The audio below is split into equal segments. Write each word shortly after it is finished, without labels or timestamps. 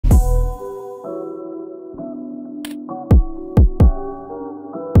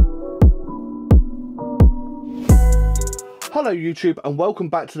Hello YouTube and welcome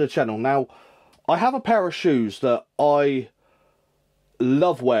back to the channel. Now, I have a pair of shoes that I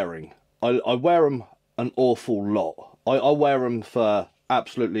love wearing. I wear them an awful lot. I wear them for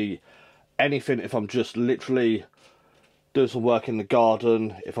absolutely anything. If I'm just literally doing some work in the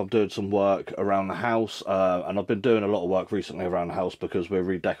garden, if I'm doing some work around the house, and I've been doing a lot of work recently around the house because we're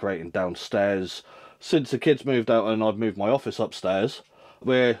redecorating downstairs. Since the kids moved out and I've moved my office upstairs,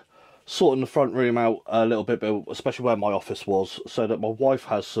 we're sorting the front room out a little bit, especially where my office was, so that my wife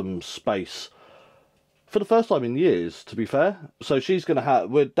has some space for the first time in years, to be fair. So she's going to have,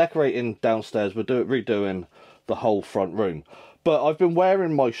 we're decorating downstairs, we're redoing the whole front room. But I've been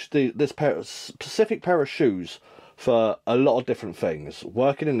wearing this specific pair of shoes for a lot of different things.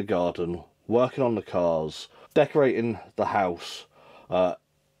 Working in the garden, working on the cars, decorating the house,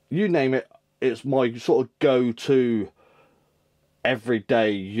 you name it. It's my sort of go-to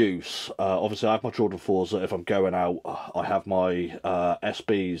everyday use. Obviously I have my Jordan 4s that if I'm going out, I have my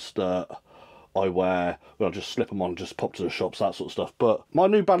SBs that I wear when I just slip them on, just pop to the shops, that sort of stuff. But my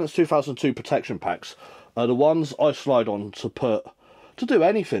New Balance 2002 protection packs are the ones I slide on to do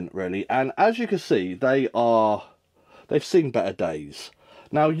anything really, and as you can see, they've seen better days.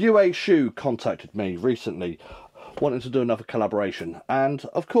 Now, UA Shoe contacted me recently wanting to do another collaboration, and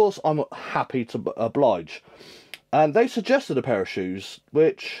of course I'm happy to oblige. And they suggested a pair of shoes,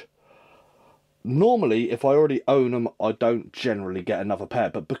 which normally, if I already own them, I don't generally get another pair.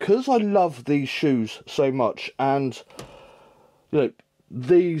 But because I love these shoes so much, and you know,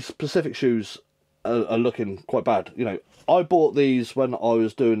 these specific shoes are looking quite bad. You know, I bought these when I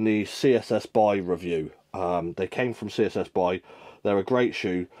was doing the CSS Buy review. They came from CSS Buy. They're a great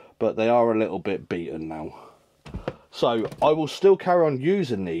shoe, but they are a little bit beaten now. So I will still carry on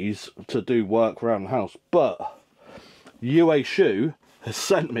using these to do work around the house, but UA Shoe has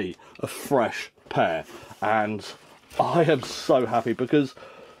sent me a fresh pair, and I am so happy because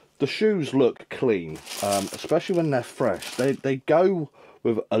the shoes look clean, especially when they're fresh. They go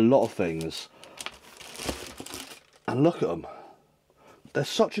with a lot of things, and look at them. They're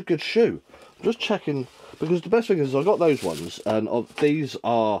such a good shoe. I'm just checking, because the best thing is I got those ones, and these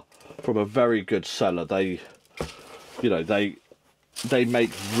are from a very good seller. They, you know, they make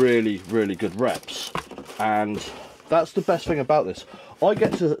really good reps, and that's the best thing about this. I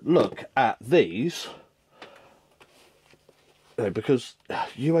get to look at these, you know, because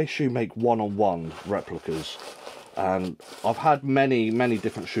UA Shoe make one-on-one replicas, and I've had many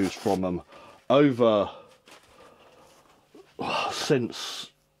different shoes from them over since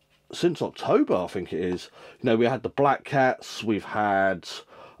October, I think it is. You know, we had the Black Cats, we've had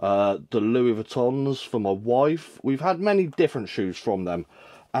the Louis Vuittons for my wife. We've had many different shoes from them,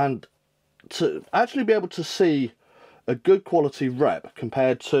 and to actually be able to see a good quality rep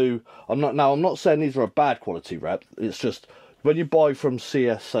compared to, I'm not saying these are a bad quality rep, it's just when you buy from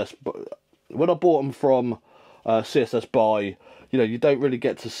CSS, when I bought them from CSS Buy, you know, you don't really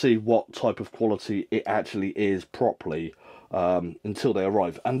get to see what type of quality it actually is properly until they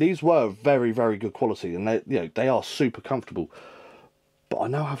arrive. And these were very good quality, and they, you know, they are super comfortable. But I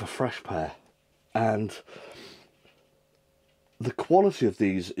now have a fresh pair, and the quality of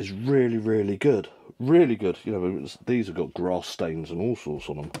these is really good. Really good. You know, these have got grass stains and all sorts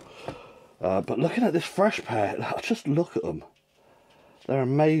on them. But looking at this fresh pair, just look at them. They're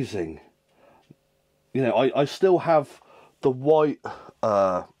amazing. You know, I still have the white.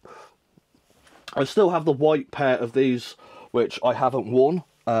 I still have the white pair of these, which I haven't worn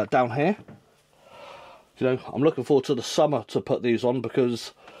down here. You know, I'm looking forward to the summer to put these on,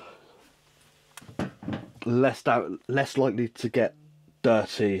 because less likely to get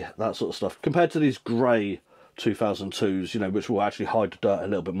dirty, that sort of stuff, compared to these grey 2002s, you know, which will actually hide the dirt a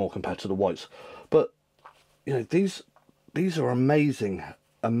little bit more compared to the whites. But you know, these are amazing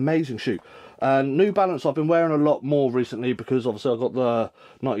shoe. And New Balance I've been wearing a lot more recently, because obviously I got the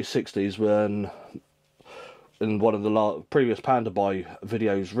 1960s when in one of the previous Panda Buy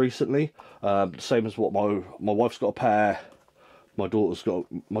videos recently. Same as what my wife's got a pair, my daughter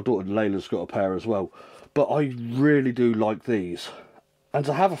Layla's got a pair as well. But I really do like these, and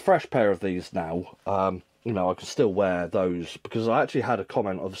to have a fresh pair of these now, you know, I can still wear those, because I actually had a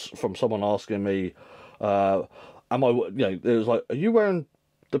comment from someone asking me, am I, you know, it was like, are you wearing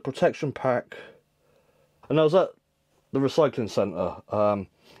the protection pack? And I was at the recycling centre.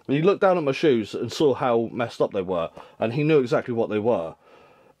 He looked down at my shoes and saw how messed up they were, and he knew exactly what they were.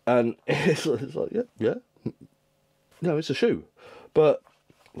 And it's like, yeah, no, it's a shoe. But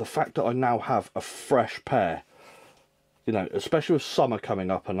the fact that I now have a fresh pair, you know, especially with summer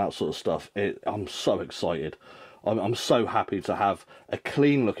coming up and that sort of stuff, I'm so excited. I'm so happy to have a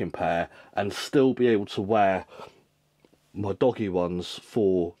clean looking pair and still be able to wear my doggy ones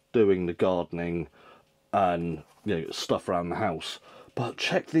for doing the gardening and, you know, stuff around the house. But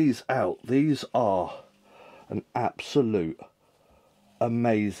check these out. These are an absolute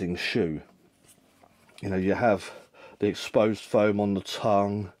amazing shoe. You know, you have the exposed foam on the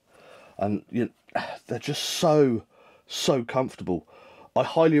tongue, and they're just so comfortable. I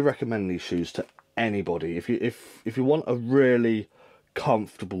highly recommend these shoes to anybody. If you want a really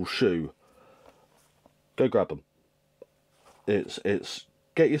comfortable shoe, go grab them. It's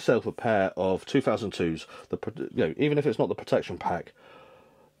get yourself a pair of 2002s. You know, even if it's not the protection pack,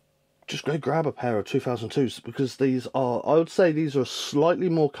 just go grab a pair of 2002s, because these are, I would say, these are slightly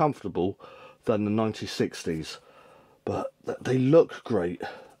more comfortable than the 1960s, but they look great,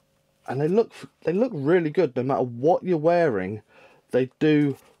 and they look really good. No matter what you're wearing, they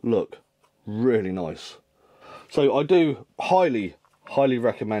do look really nice. So I do highly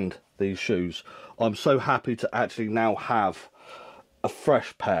recommend these shoes. I'm so happy to actually now have a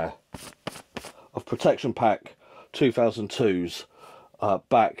fresh pair of protection pack 2002s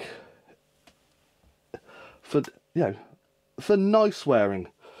back for, you know, for nice wearing,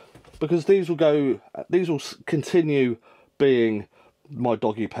 because these will continue being my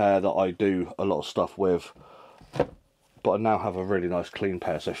doggy pair that I do a lot of stuff with, but I now have a really nice clean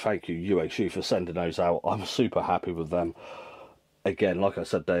pair. So thank you, UHU, for sending those out. I'm super happy with them. Again, like I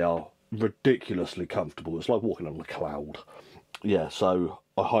said, they are ridiculously comfortable. It's like walking on a cloud. Yeah, so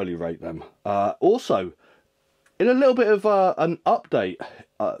I highly rate them. Also, in a little bit of an update,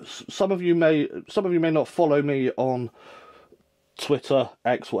 some of you may not follow me on Twitter,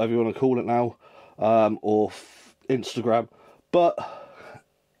 X, whatever you want to call it now, or Instagram, but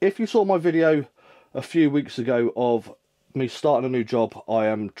if you saw my video a few weeks ago of me starting a new job, I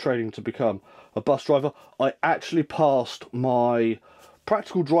am training to become a bus driver. I actually passed my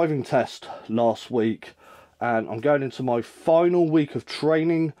practical driving test last week, and I'm going into my final week of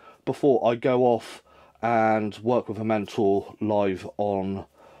training before I go off and work with a mentor live on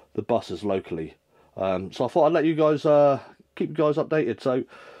the buses locally. So I thought I'd let you guys, keep you guys updated. So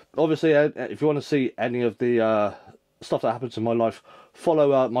obviously, if you want to see any of the stuff that happens in my life,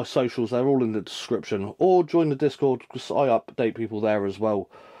 follow my socials. They're all in the description, or join the Discord, because I update people there as well.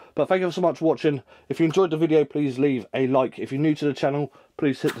 But thank you so much for watching. If you enjoyed the video, please leave a like. If you're new to the channel,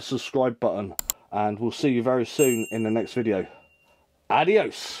 please hit the subscribe button, and we'll see you very soon in the next video.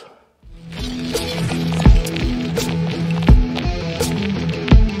 Adios.